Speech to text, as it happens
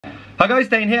Hi guys,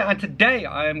 Dane here, and today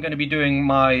I am going to be doing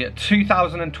my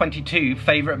 2022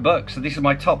 favourite books. So this is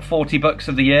my top 40 books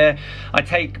of the year. I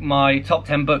take my top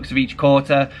 10 books of each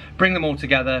quarter, bring them all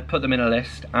together, put them in a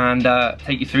list, and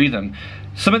take you through them.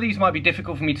 Some of these might be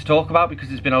difficult for me to talk about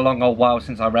because it's been a long old while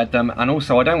since I read them, and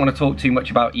also I don't want to talk too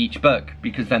much about each book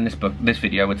because then this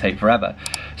video would take forever.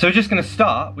 So we're just going to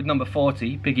start with number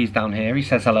 40. Biggie's down here, he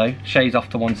says hello. Shay's off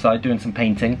to one side doing some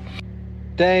painting.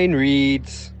 Dane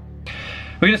reads.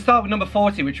 We're going to start with number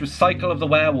 40, which was Cycle of the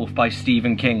Werewolf by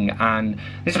Stephen King, and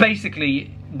this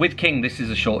basically, with King, this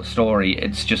is a short story.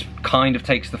 It's just kind of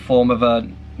takes the form of a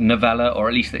novella, or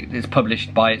at least it's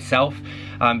published by itself,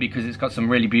 because it's got some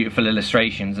really beautiful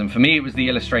illustrations, and for me it was the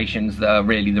illustrations that are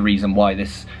really the reason why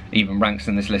this even ranks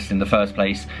in this list in the first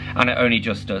place, and it only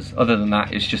just does. Other than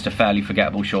that, it's just a fairly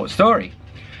forgettable short story.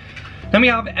 Then we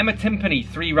have Emma Timpany,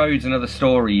 Three Roads and Other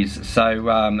Stories.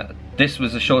 So this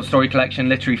was a short story collection,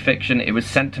 literary fiction. It was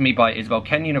sent to me by Isabel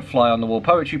Kenyon of Fly on the Wall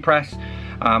Poetry Press.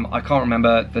 I can't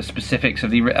remember the specifics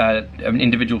of the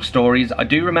individual stories. I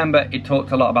do remember it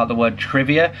talked a lot about the word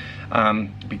trivia,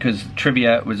 because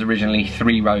trivia was originally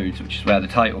Three Roads, which is where the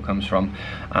title comes from.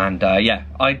 And yeah,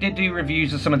 I did do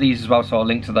reviews of some of these as well, so I'll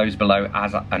link to those below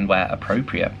as and where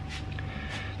appropriate.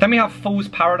 Then we have Fool's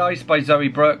Paradise by Zoe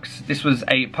Brooks. This was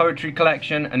a poetry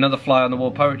collection, another Fly on the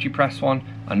Wall Poetry Press one,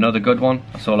 another good one.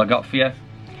 That's all I got for you.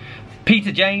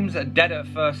 Peter James, Dead at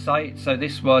First Sight. So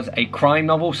this was a crime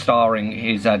novel starring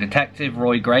his detective,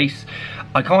 Roy Grace.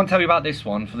 I can't tell you about this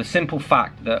one for the simple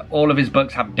fact that all of his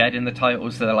books have dead in the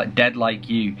titles, so they're like Dead Like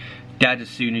You, Dead As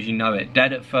Soon As You Know It,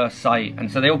 Dead at First Sight,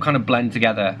 and so they all kind of blend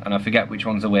together, and I forget which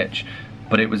ones are which,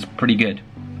 but it was pretty good.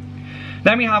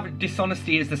 Then we have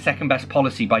Dishonesty is the Second Best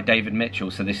Policy by David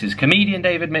Mitchell. So this is comedian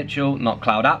David Mitchell, not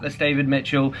Cloud Atlas David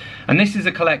Mitchell. And this is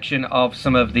a collection of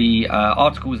some of the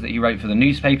articles that he wrote for the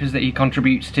newspapers that he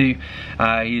contributes to.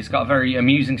 He's got a very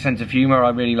amusing sense of humour. I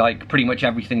really like pretty much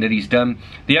everything that he's done.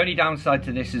 The only downside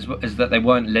to this is that they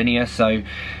weren't linear. So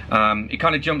it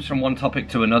kind of jumps from one topic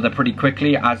to another pretty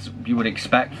quickly, as you would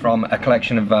expect from a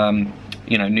collection of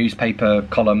you know, newspaper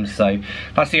columns, so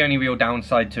that's the only real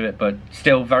downside to it, but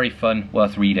still very fun,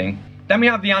 worth reading. Then we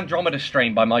have The Andromeda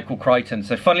Strain by Michael Crichton.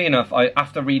 So funnily enough,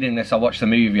 after reading this, I watched the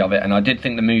movie of it, and I did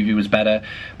think the movie was better,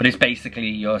 but it's basically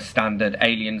your standard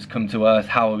aliens come to Earth,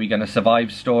 how are we going to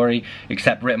survive story,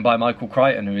 except written by Michael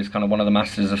Crichton, who is kind of one of the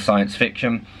masters of science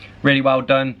fiction. Really well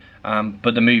done,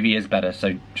 but the movie is better,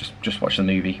 so just watch the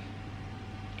movie.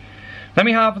 Then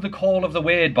we have The Call of the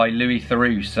Weird by Louis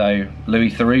Theroux. So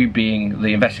Louis Theroux being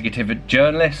the investigative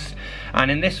journalist, and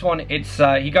in this one it's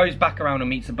he goes back around and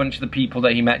meets a bunch of the people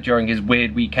that he met during his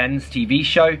Weird Weekends TV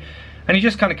show, and he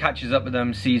just kind of catches up with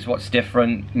them, sees what's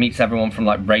different, meets everyone from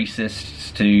like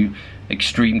racists to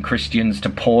extreme Christians to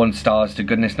porn stars to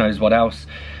goodness knows what else.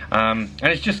 And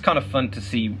it's just kind of fun to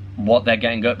see what they're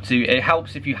getting up to. It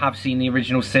helps if you have seen the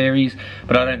original series,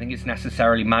 but I don't think it's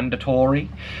necessarily mandatory.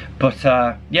 But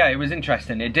yeah, it was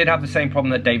interesting. It did have the same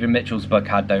problem that David Mitchell's book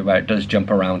had though, where it does jump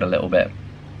around a little bit.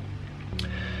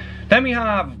 Then we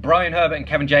have Brian Herbert and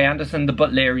Kevin J. Anderson, The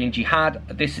Butlerian Jihad.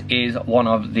 This is one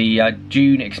of the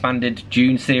Dune, expanded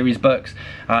Dune series books.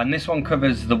 And this one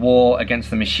covers the war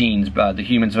against the machines, the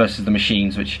humans versus the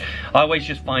machines, which I always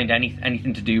just find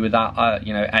anything to do with that,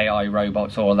 you know, AI,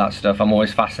 robots, all of that stuff. I'm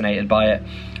always fascinated by it.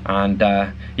 And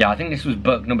yeah, I think this was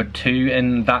book number 2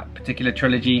 in that particular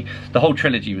trilogy. The whole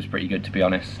trilogy was pretty good, to be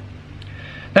honest.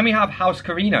 Then we have House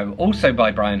Corrino, also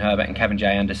by Brian Herbert and Kevin J.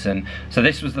 Anderson. So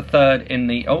this was the third in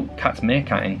the... Oh, cat's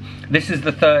meerkatting. This is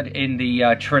the third in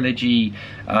the trilogy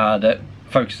that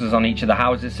focuses on each of the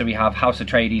houses. So we have House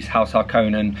Atreides, House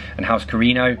Harkonnen, and House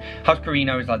Corrino. House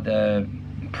Corrino is like the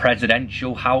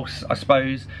presidential house, I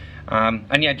suppose.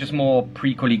 And yeah, just more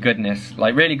prequel-y goodness.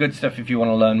 Like really good stuff if you want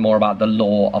to learn more about the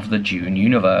lore of the Dune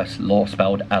universe. Lore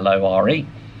spelled L-O-R-E.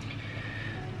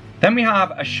 Then we have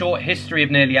A Short History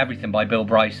of Nearly Everything by Bill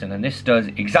Bryson, and this does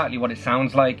exactly what it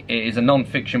sounds like. It is a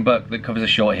non-fiction book that covers a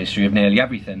short history of nearly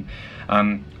everything.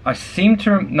 I seem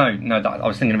to... No, I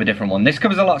was thinking of a different one. This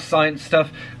covers a lot of science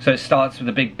stuff, so it starts with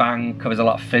the Big Bang, covers a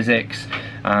lot of physics,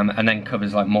 and then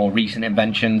covers like more recent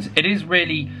inventions. It is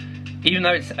really... Even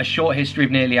though it's a short history of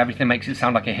nearly everything, makes it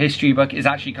sound like a history book, it's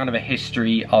actually kind of a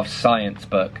history of science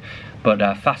book, but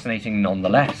fascinating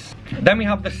nonetheless. Then we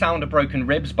have The Sound of Broken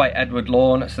Ribs by Edward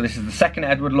Lorn. So this is the second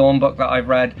Edward Lorn book that I've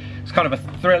read. It's kind of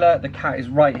a thriller. The cat is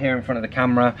right here in front of the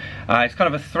camera. It's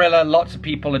kind of a thriller. Lots of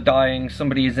people are dying.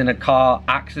 Somebody is in a car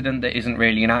accident that isn't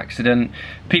really an accident.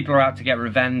 People are out to get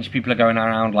revenge. People are going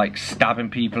around like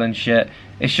stabbing people and shit.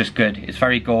 It's just good. It's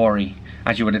very gory,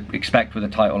 as you would expect with a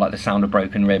title like The Sound of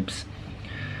Broken Ribs.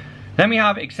 Then we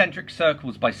have Eccentric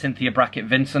Circles by Cynthia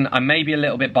Brackett-Vincent. I may be a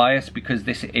little bit biased because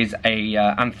this is a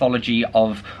anthology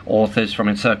of authors from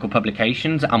Encircle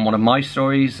Publications, and one of my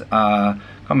stories, I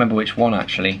can't remember which one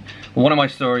actually, one of my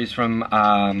stories from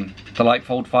the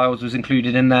Lightfold Files was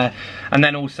included in there, and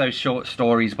then also short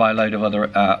stories by a load of other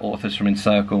authors from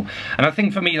Encircle. And I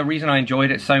think for me the reason I enjoyed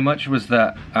it so much was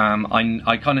that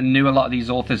I kind of knew a lot of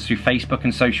these authors through Facebook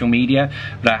and social media,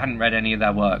 but I hadn't read any of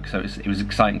their work, so it was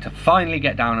exciting to finally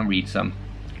get down and read some.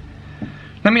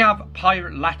 Then we have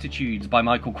Pirate Latitudes by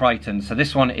Michael Crichton. So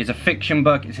this one is a fiction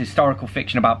book, it's historical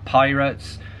fiction about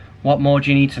pirates. What more do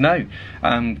you need to know?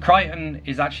 Crichton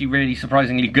is actually really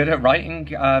surprisingly good at writing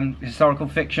historical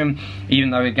fiction, even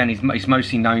though again he's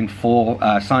mostly known for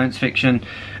science fiction.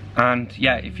 And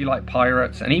yeah, if you like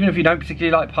pirates, and even if you don't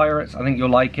particularly like pirates, I think you'll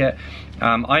like it.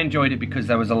 I enjoyed it because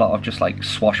there was a lot of just like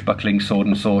swashbuckling sword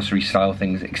and sorcery style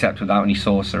things, except without any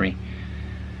sorcery.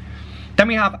 Then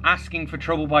we have Asking for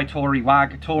Trouble by Tori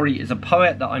Wagg. Tori is a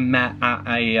poet that I met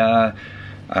at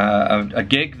a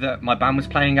gig that my band was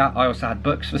playing at. I also had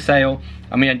books for sale,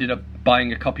 and we ended up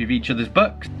buying a copy of each other's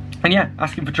books. And yeah,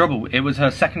 Asking for Trouble, it was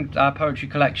her second poetry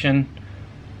collection.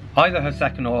 Either her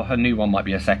second or her new one might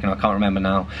be her second, I can't remember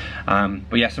now.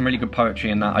 But yeah, some really good poetry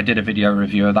in that. I did a video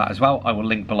review of that as well. I will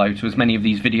link below to as many of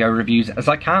these video reviews as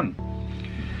I can.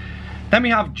 Then we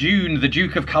have Dune, The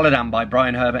Duke of Caladan by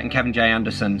Brian Herbert and Kevin J.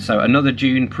 Anderson. So another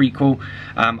Dune prequel.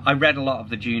 I read a lot of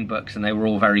the Dune books and they were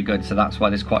all very good, so that's why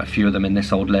there's quite a few of them in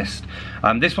this old list.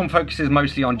 This one focuses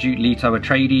mostly on Duke Leto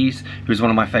Atreides, who's one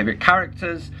of my favourite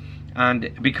characters.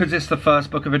 And because it's the first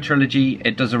book of a trilogy,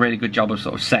 it does a really good job of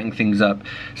sort of setting things up,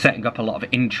 setting up a lot of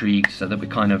intrigue, so that we're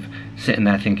kind of sitting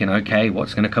there thinking, okay,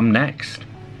 what's going to come next?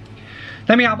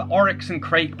 Then we have Oryx and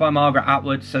Crake by Margaret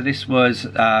Atwood. So this was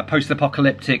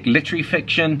post-apocalyptic literary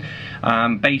fiction.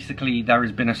 Basically, there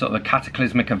has been a sort of a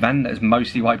cataclysmic event that has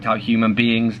mostly wiped out human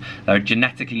beings. There are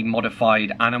genetically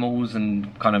modified animals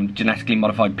and kind of genetically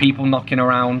modified people knocking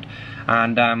around.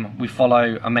 And we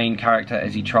follow a main character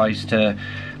as he tries to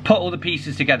put all the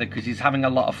pieces together, because he's having a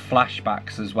lot of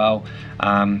flashbacks as well.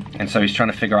 And so he's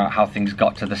trying to figure out how things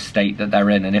got to the state that they're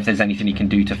in and if there's anything he can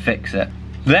do to fix it.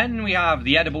 Then we have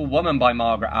The Edible Woman by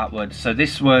Margaret Atwood. So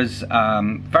this was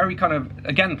very kind of,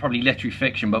 again, probably literary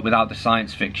fiction, but without the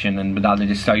science fiction and without the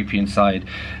dystopian side.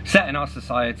 Set in our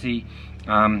society,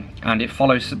 and it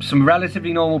follows some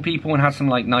relatively normal people and has some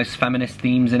like nice feminist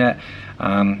themes in it.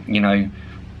 You know,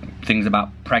 things about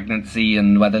pregnancy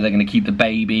and whether they're going to keep the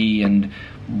baby, and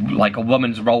like a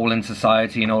woman's role in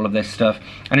society and all of this stuff.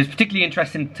 And it's particularly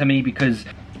interesting to me because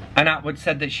Atwood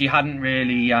said that she hadn't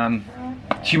really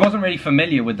she wasn't really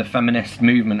familiar with the feminist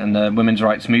movement and the women's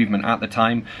rights movement at the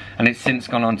time, and it's since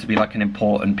gone on to be like an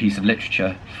important piece of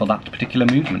literature for that particular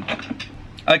movement.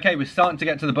 Okay, we're starting to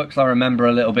get to the books I remember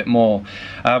a little bit more.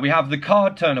 We have The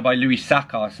Cardturner by Louis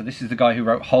Sachar. So this is the guy who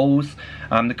wrote Holes.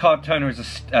 The Cardturner is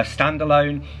a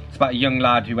standalone. It's about a young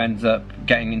lad who ends up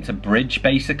getting into bridge,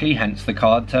 basically, hence The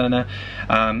Cardturner.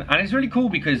 And it's really cool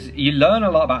because you learn a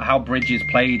lot about how bridge is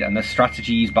played and the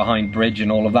strategies behind bridge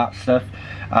and all of that stuff,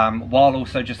 while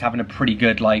also just having a pretty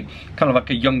good, like, kind of like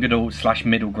a young adult /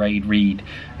 middle grade read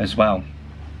as well.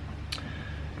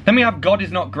 Then we have God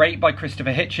Is Not Great by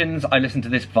Christopher Hitchens. I listened to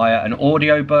this via an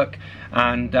audiobook,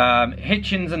 and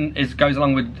Hitchens goes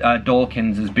along with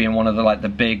Dawkins as being one of the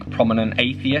big prominent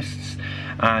atheists.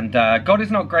 And God Is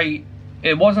Not Great,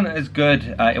 it wasn't as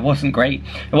good, it wasn't great.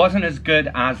 It wasn't as good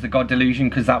as The God Delusion,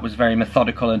 because that was very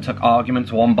methodical and took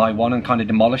arguments one by one and kind of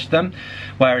demolished them.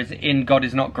 Whereas in God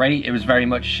Is Not Great, it was very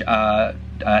much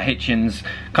Hitchens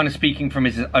kind of speaking from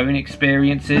his own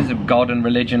experiences of God and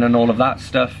religion and all of that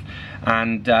stuff.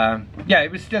 And yeah,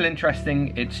 it was still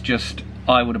interesting. It's just,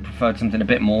 I would have preferred something a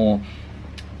bit more,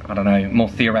 I don't know, more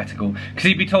theoretical. Because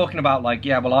he'd be talking about like,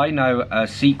 yeah, well, I know a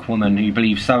Sikh woman who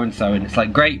believes so-and-so, and it's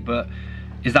like, great, but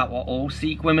is that what all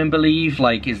Sikh women believe?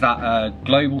 Like, is that a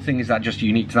global thing? Is that just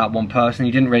unique to that one person?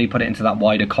 He didn't really put it into that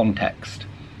wider context.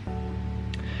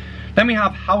 Then we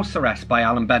have House Arrest by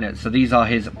Alan Bennett. So these are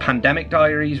his pandemic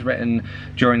diaries written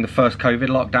during the first COVID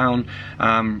lockdown.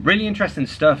 Really interesting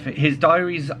stuff. His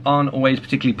diaries aren't always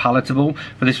particularly palatable,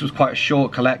 but this was quite a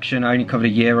short collection, only covered a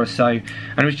year or so.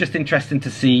 And it was just interesting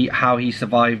to see how he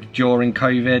survived during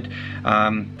COVID,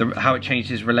 how it changed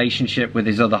his relationship with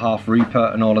his other half,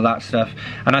 Rupert, and all of that stuff.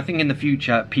 And I think in the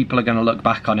future, people are going to look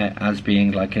back on it as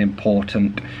being like an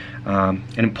important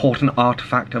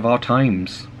artifact of our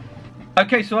times.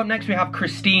 Okay, so up next we have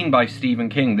Christine by Stephen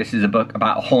King. This is a book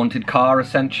about a haunted car,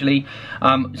 essentially.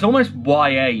 It's almost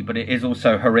YA, but it is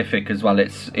also horrific as well.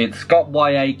 It's got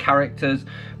YA characters,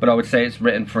 but I would say it's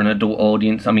written for an adult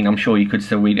audience. I mean, I'm sure you could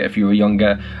still read it if you were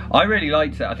younger. I really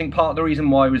liked it. I think part of the reason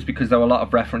why was because there were a lot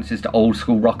of references to old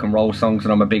school rock and roll songs,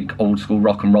 and I'm a big old school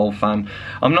rock and roll fan.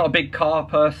 I'm not a big car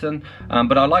person,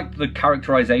 but I liked the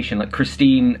characterization. Like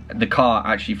Christine, the car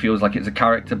actually feels like it's a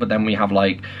character, but then we have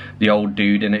like the old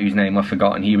dude in it whose name I've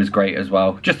forgotten. He was great as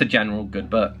well. Just a general good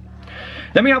book.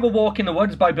 Then we have A Walk in the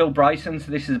Woods by Bill Bryson.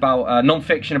 So this is about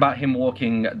non-fiction about him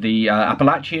walking the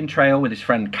Appalachian Trail with his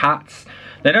friend Katz.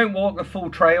 They don't walk the full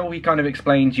trail. He kind of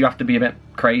explains you have to be a bit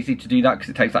crazy to do that because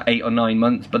it takes like 8 or 9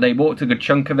 months, but they walked a good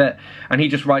chunk of it, and he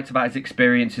just writes about his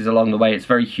experiences along the way. It's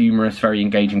very humorous, very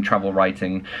engaging travel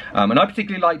writing, and I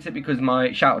particularly liked it because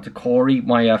shout out to Corey,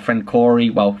 my friend Corey,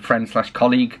 well, friend slash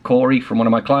colleague Corey from one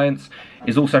of my clients,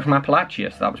 is also from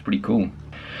Appalachia, so that was pretty cool.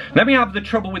 Then we have The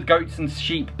Trouble with Goats and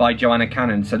Sheep by Joanna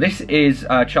Cannon. So this is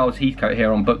Charles Heathcote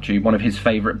here on BookTube, one of his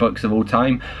favourite books of all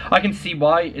time. I can see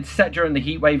why. It's set during the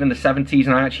heatwave in the 70s,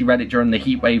 and I actually read it during the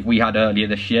heatwave we had earlier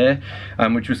this year,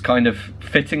 which was kind of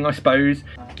fitting, I suppose.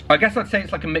 I guess I'd say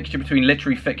it's like a mixture between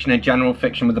literary fiction and general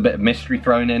fiction with a bit of mystery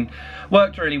thrown in.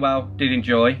 Worked really well, did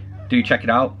enjoy, do check it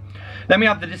out. Then we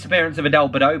have The Disappearance of Adele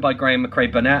Badeau by Graham McCrae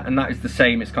Burnett, and that is the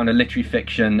same. It's kind of literary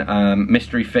fiction,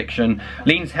 mystery fiction.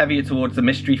 Leans heavier towards the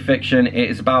mystery fiction. It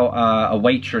is about a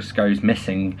waitress goes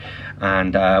missing,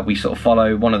 and we sort of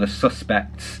follow one of the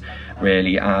suspects,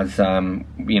 really, as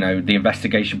you know, the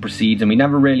investigation proceeds, and we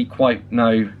never really quite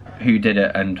know who did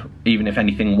it, and even if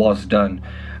anything was done.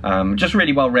 Just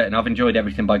really well written. I've enjoyed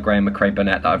everything by Graham McCrae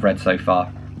Burnett that I've read so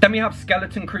far. Then we have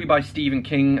Skeleton Crew by Stephen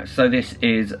King. So this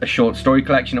is a short story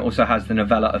collection. It also has the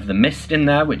novella of The Mist in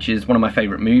there, which is one of my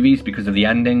favourite movies because of the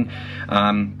ending.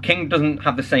 King doesn't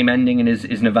have the same ending in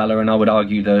his novella, and I would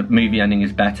argue the movie ending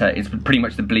is better. It's pretty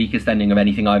much the bleakest ending of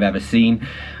anything I've ever seen.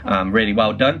 Really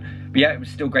well done. But yeah, it was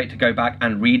still great to go back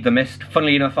and read The Mist.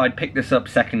 Funnily enough, I'd picked this up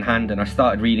second hand and I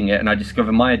started reading it, and I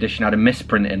discovered my edition had a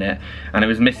misprint in it, and it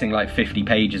was missing like 50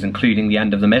 pages, including the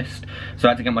end of The Mist. So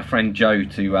I had to get my friend Joe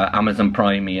to Amazon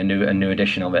Prime me a new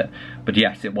edition of it. But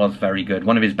yes, it was very good.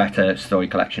 One of his better story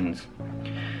collections.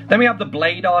 Then we have The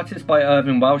Blade Artist by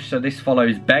Irvin Welsh. So this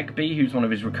follows Begbie, who's one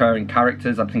of his recurring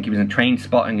characters. I think he was in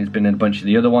Trainspotting, he's been in a bunch of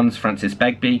the other ones, Francis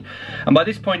Begbie. And by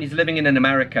this point he's living in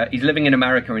America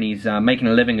and he's making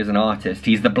a living as an artist.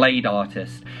 He's the Blade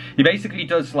Artist. He basically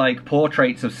does like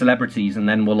portraits of celebrities and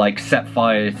then will like set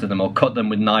fire to them or cut them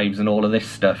with knives and all of this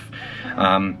stuff.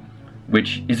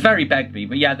 Which is very Begbie.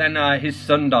 But yeah, then his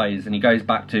son dies and he goes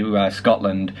back to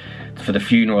Scotland for the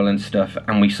funeral and stuff,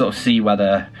 and we sort of see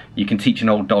whether you can teach an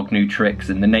old dog new tricks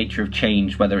and the nature of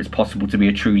change, whether it's possible to be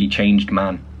a truly changed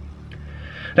man.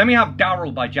 Then we have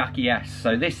Daryl by Jackie S.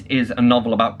 So this is a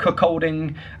novel about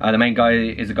cuckolding. The main guy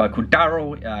is a guy called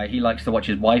Daryl. He likes to watch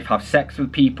his wife have sex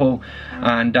with people,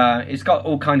 and it's got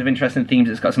all kinds of interesting themes.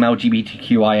 It's got some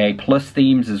LGBTQIA plus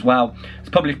themes as well. It's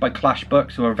published by Clash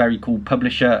Books, who are a very cool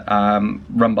publisher,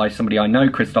 run by somebody I know,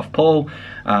 Christoph Paul,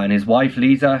 and his wife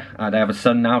Lisa. They have a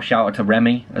son now. Shout out to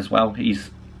Remy as well. He's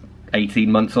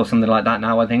 18 months or something like that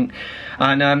now, I think.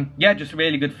 And yeah, just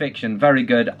really good fiction, very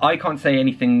good. I can't say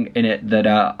anything in it that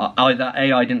either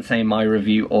A, I didn't say in my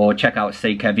review, or check out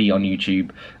Say Kevy on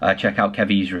YouTube. Check out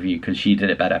Kevy's review because she did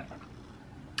it better.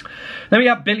 Then we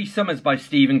have Billy Summers by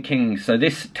Stephen King. So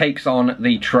this takes on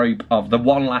the trope of the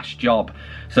one last job.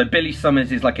 So Billy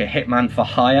Summers is like a hitman for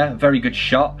hire, very good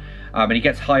shot. And he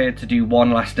gets hired to do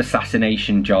one last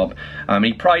assassination job.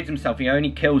 He prides himself, he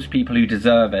only kills people who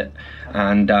deserve it.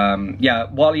 And yeah,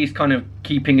 while he's kind of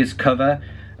keeping his cover,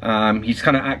 he's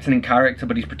kind of acting in character,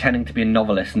 but he's pretending to be a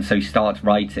novelist, and so he starts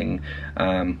writing.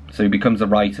 So he becomes a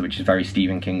writer, which is very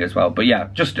Stephen King as well. But yeah,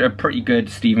 just a pretty good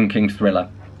Stephen King thriller.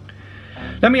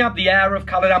 Then we have The Heir of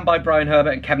Caladan by Brian Herbert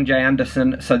and Kevin J.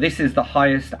 Anderson. So this is the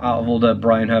highest out of all the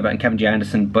Brian Herbert and Kevin J.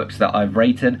 Anderson books that I've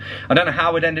rated. I don't know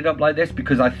how it ended up like this,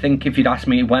 because I think if you'd asked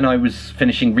me when I was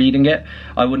finishing reading it,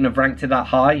 I wouldn't have ranked it that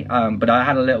high. But I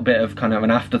had a little bit of kind of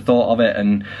an afterthought of it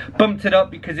and bumped it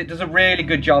up because it does a really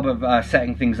good job of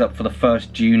setting things up for the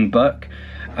first Dune book.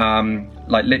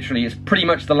 Like literally it's pretty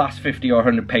much the last 50 or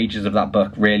 100 pages of that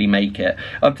book really make it.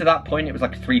 Up to that point it was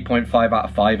like a 3.5 out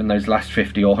of 5, and those last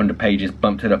 50 or 100 pages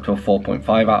bumped it up to a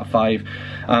 4.5 out of 5.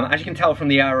 As you can tell from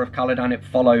The Heir of Caladan, it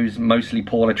follows mostly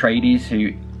Paul Atreides,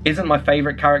 who isn't my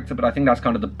favourite character, but I think that's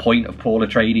kind of the point of Paul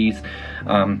Atreides.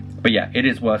 But yeah, it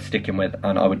is worth sticking with,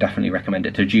 and I would definitely recommend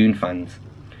it to Dune fans.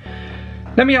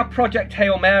 Then we have Project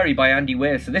Hail Mary by Andy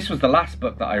Weir. So this was the last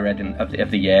book that I read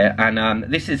of the year, and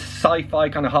this is sci-fi,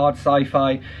 kind of hard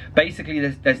sci-fi. Basically,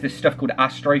 there's this stuff called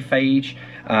astrophage,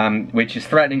 which is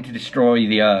threatening to destroy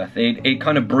the Earth. It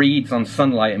kind of breeds on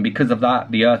sunlight, and because of that,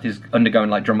 the Earth is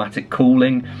undergoing like dramatic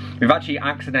cooling. We've actually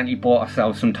accidentally bought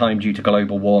ourselves some time due to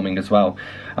global warming as well.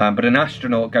 But an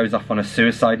astronaut goes off on a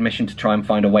suicide mission to try and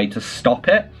find a way to stop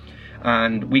it,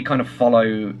 and we kind of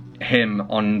follow him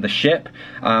on the ship,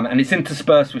 and it's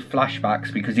interspersed with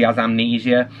flashbacks because he has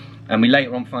amnesia, and we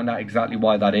later on find out exactly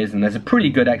why that is, and there's a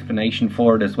pretty good explanation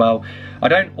for it as well. I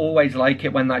don't always like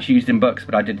it when that's used in books,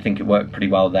 but I did think it worked pretty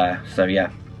well there, so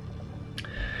yeah.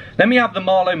 Then we have The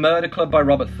Marlowe Murder Club by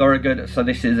Robert Thorogood. So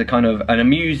this is a kind of an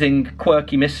amusing,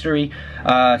 quirky mystery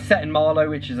set in Marlowe,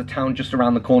 which is a town just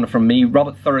around the corner from me.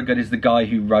 Robert Thorogood is the guy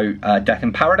who wrote Death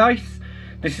in Paradise.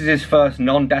 This is his first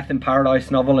non-Death in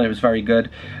Paradise novel, and it was very good.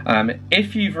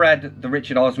 If you've read the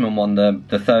Richard Osman one,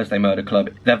 the Thursday Murder Club,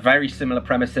 they're very similar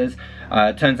premises.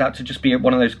 It turns out to just be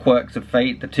one of those quirks of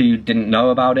fate. The two didn't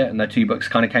know about it, and the two books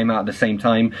kind of came out at the same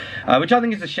time, which I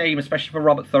think is a shame, especially for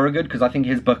Robert Thorogood, because I think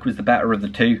his book was the better of the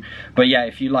two. But yeah,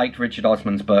 if you liked Richard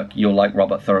Osman's book, you'll like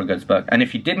Robert Thorogood's book. And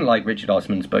if you didn't like Richard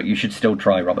Osman's book, you should still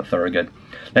try Robert Thorogood.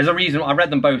 There's a reason. I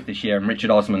read them both this year, and Richard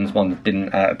Osman's one didn't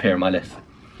appear on my list.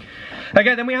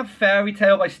 Okay, then we have Fairy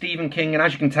Tale by Stephen King, and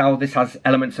as you can tell, this has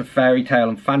elements of fairy tale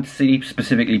and fantasy,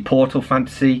 specifically portal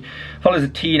fantasy. Follows a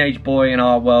teenage boy in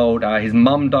our world. His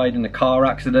mum died in a car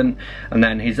accident, and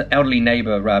then his elderly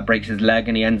neighbour breaks his leg,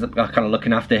 and he ends up kind of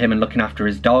looking after him and looking after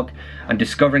his dog, and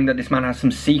discovering that this man has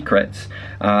some secrets.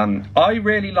 I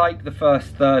really like the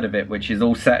first third of it, which is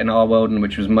all set in our world, and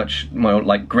which was much more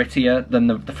like grittier than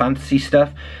the fantasy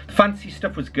stuff. The fantasy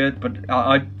stuff was good, but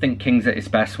I think King's at his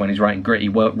best when he's writing gritty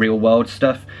real world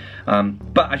stuff.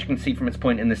 But as you can see from its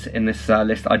point in this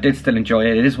list, I did still enjoy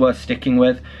it. It is worth sticking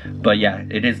with, but yeah,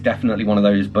 it is definitely one of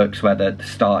those books where the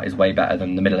start is way better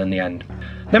than the middle and the end.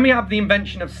 Then we have The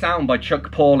Invention of Sound by Chuck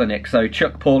Palahniuk. So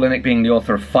Chuck Palahniuk being the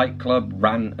author of Fight Club,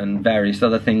 Rant, and various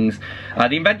other things.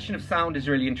 The Invention of Sound is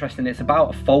really interesting. It's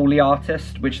about a Foley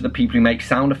artist, which are the people who make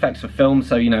sound effects for film.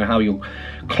 So you know how you'll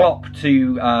clop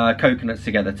two coconuts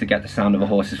together to get the sound of a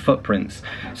horse's footprints.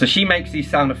 So she makes these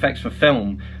sound effects for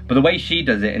film, but the way she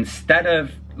does it, instead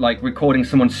of like recording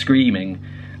someone screaming,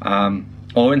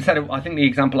 or instead of, I think the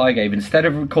example I gave, instead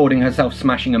of recording herself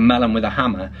smashing a melon with a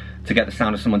hammer to get the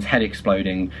sound of someone's head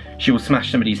exploding, she will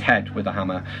smash somebody's head with a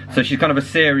hammer. So she's kind of a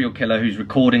serial killer who's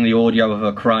recording the audio of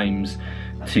her crimes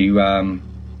to,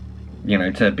 you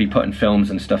know, to be put in films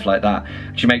and stuff like that.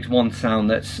 She makes one sound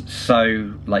that's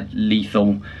so like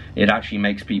lethal, it actually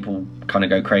makes people kind of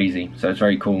go crazy. So it's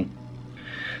very cool.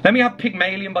 Then we have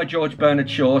Pygmalion by George Bernard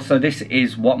Shaw. So this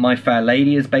is what My Fair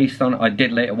Lady is based on. I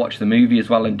did later watch the movie as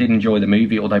well and did enjoy the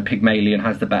movie, although Pygmalion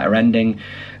has the better ending.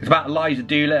 It's about Eliza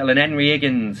Doolittle and Henry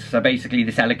Higgins. So basically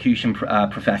this elocution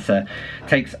professor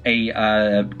takes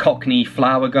a Cockney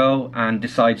flower girl and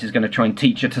decides he's going to try and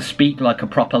teach her to speak like a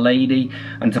proper lady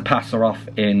and to pass her off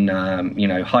in, you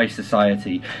know, high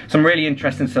society. Some really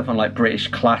interesting stuff on like British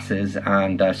classes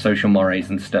and social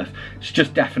mores and stuff. It's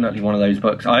just definitely one of those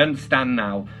books. I understand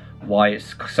now why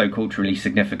it's so culturally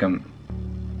significant.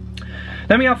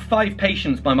 Then we have 5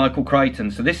 Patients by Michael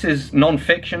Crichton. So this is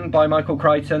non-fiction by Michael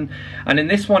Crichton, and in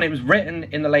this one it was written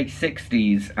in the late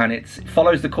 60s, and it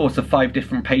follows the course of 5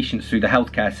 different patients through the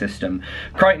healthcare system.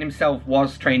 Crichton himself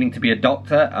was training to be a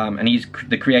doctor, and he's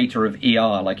the creator of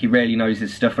ER, like he really knows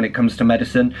his stuff when it comes to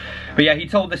medicine. But yeah, he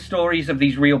told the stories of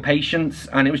these real patients,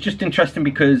 and it was just interesting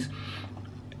because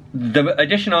the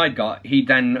edition I got, he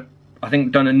then I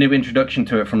think done a new introduction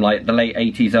to it from like the late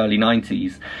 80s, early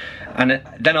 90s, and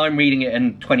then I'm reading it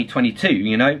in 2022,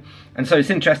 you know, and so it's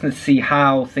interesting to see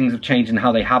how things have changed and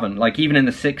how they haven't. Like even in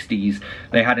the 60s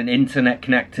they had an internet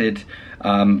connected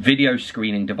video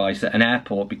screening device at an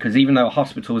airport, because even though a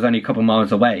hospital was only a couple of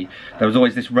miles away, there was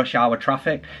always this rush hour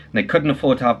traffic, and they couldn't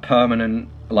afford to have permanent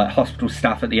like hospital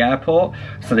staff at the airport,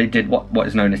 so they did what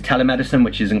is known as telemedicine,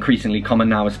 which is increasingly common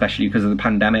now, especially because of the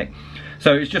pandemic.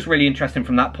 So it's just really interesting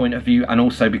from that point of view, and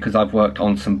also because I've worked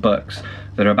on some books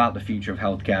that are about the future of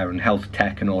healthcare and health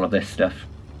tech and all of this stuff.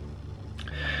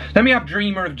 Then we have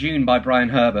Dreamer of Dune by Brian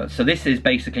Herbert. So this is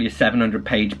basically a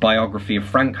 700-page biography of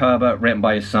Frank Herbert written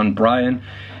by his son Brian.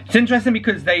 It's interesting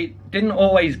because didn't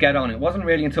always get on. It wasn't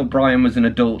really until Brian was an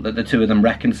adult that the two of them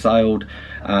reconciled.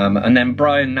 And then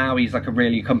Brian, now he's like a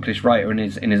really accomplished writer in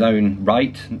his own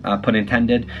right, pun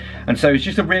intended. And so it's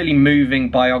just a really moving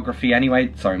biography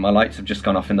anyway. Sorry, my lights have just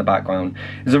gone off in the background.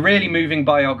 It's a really moving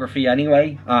biography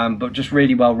anyway, but just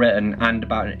really well written and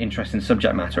about an interesting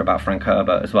subject matter about Frank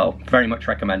Herbert as well. Very much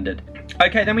recommended.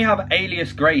 Okay, then we have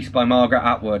Alias Grace by Margaret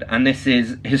Atwood, and this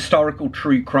is historical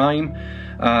true crime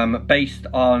based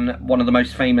on one of the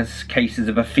most famous cases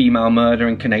of a female murder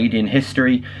in Canadian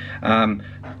history.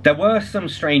 There were some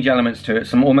strange elements to it,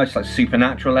 some almost like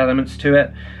supernatural elements to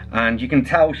it, and you can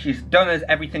tell she's done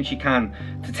everything she can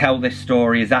to tell this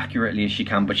story as accurately as she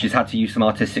can, but she's had to use some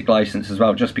artistic license as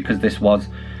well, just because this was,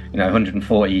 you know,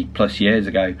 140 plus years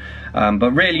ago.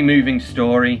 But really moving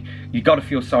story. You got to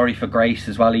feel sorry for Grace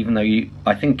as well, even though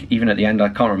I think even at the end, I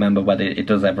can't remember whether it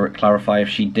does ever clarify if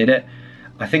she did it.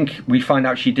 I think we find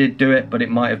out she did do it, but it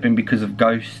might have been because of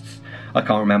ghosts. I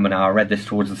can't remember now. I read this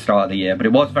towards the start of the year, but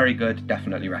it was very good.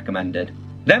 Definitely recommended.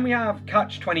 Then we have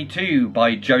Catch-22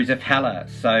 by Joseph Heller.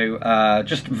 So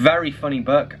just very funny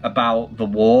book about the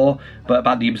war, but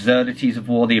about the absurdities of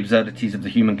war, the absurdities of the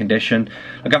human condition.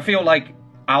 Like, I feel like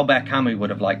Albert Camus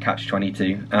would have liked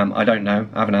Catch-22. I don't know.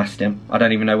 I haven't asked him. I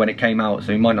don't even know when it came out,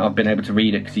 so he might not have been able to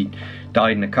read it because he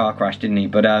died in a car crash, didn't he?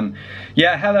 But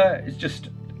yeah, Heller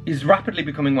is rapidly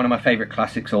becoming one of my favourite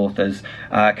classics authors.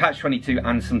 Catch-22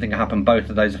 and Something Happened, both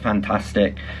of those are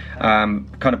fantastic.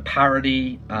 Kind of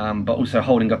parody, but also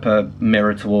holding up a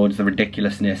mirror towards the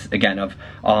ridiculousness, again, of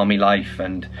army life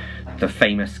and the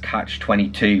famous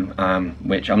Catch-22,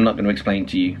 which I'm not going to explain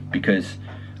to you because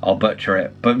I'll butcher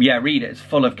it. But yeah, read it. It's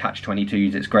full of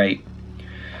Catch-22s. It's great.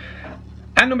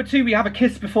 And number 2, we have A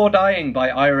Kiss Before Dying by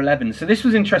Ira Levin. So this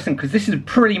was interesting because this is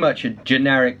pretty much a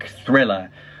generic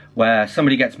thriller where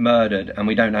somebody gets murdered and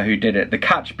we don't know who did it. The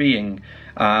catch being,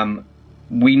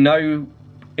 we know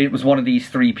it was one of these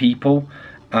 3 people,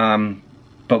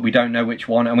 but we don't know which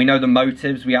one, and we know the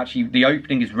motives. The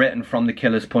opening is written from the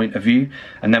killer's point of view,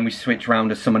 and then we switch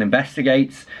around as someone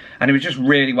investigates, and it was just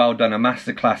really well done, a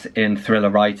masterclass in thriller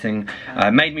writing.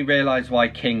 Made me realise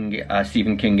why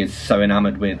Stephen King is so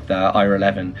enamoured with Ira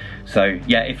Levin. So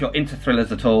yeah, if you're into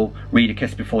thrillers at all, read A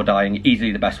Kiss Before Dying,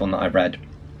 easily the best one that I've read.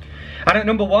 And at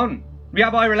number 1, we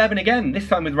have Ira Levin again, this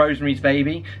time with Rosemary's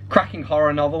Baby. Cracking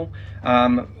horror novel.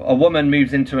 A woman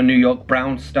moves into a New York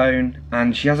brownstone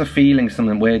and she has a feeling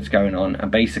something weird's going on,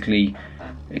 and basically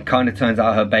it kind of turns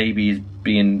out her baby is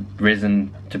being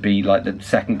risen to be like the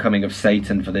second coming of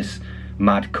Satan for this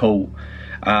mad cult.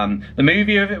 The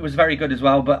movie of it was very good as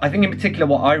well, but I think in particular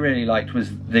what I really liked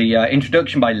was the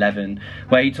introduction by Levin,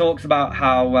 where he talks about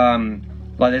how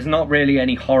like there's not really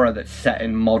any horror that's set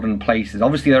in modern places.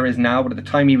 Obviously there is now, but at the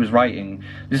time he was writing,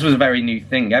 this was a very new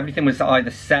thing. Everything was either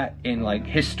set in like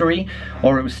history,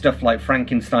 or it was stuff like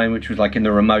Frankenstein, which was like in the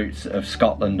remotes of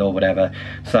Scotland or whatever.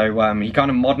 So he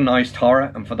kind of modernised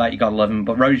horror, and for that you gotta love him.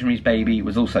 But Rosemary's Baby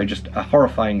was also just a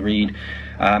horrifying read.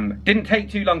 Didn't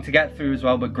take too long to get through as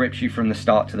well, but grips you from the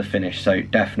start to the finish, so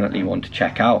definitely one to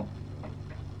check out.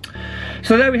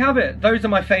 So there we have it. Those are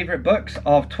my favourite books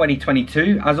of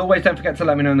 2022. As always, don't forget to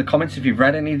let me know in the comments if you've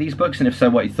read any of these books, and if so,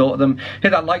 what you thought of them.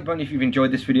 Hit that like button if you've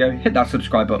enjoyed this video. Hit that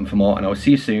subscribe button for more, and I will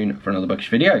see you soon for another bookish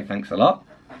video. Thanks a lot.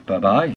 Bye-bye.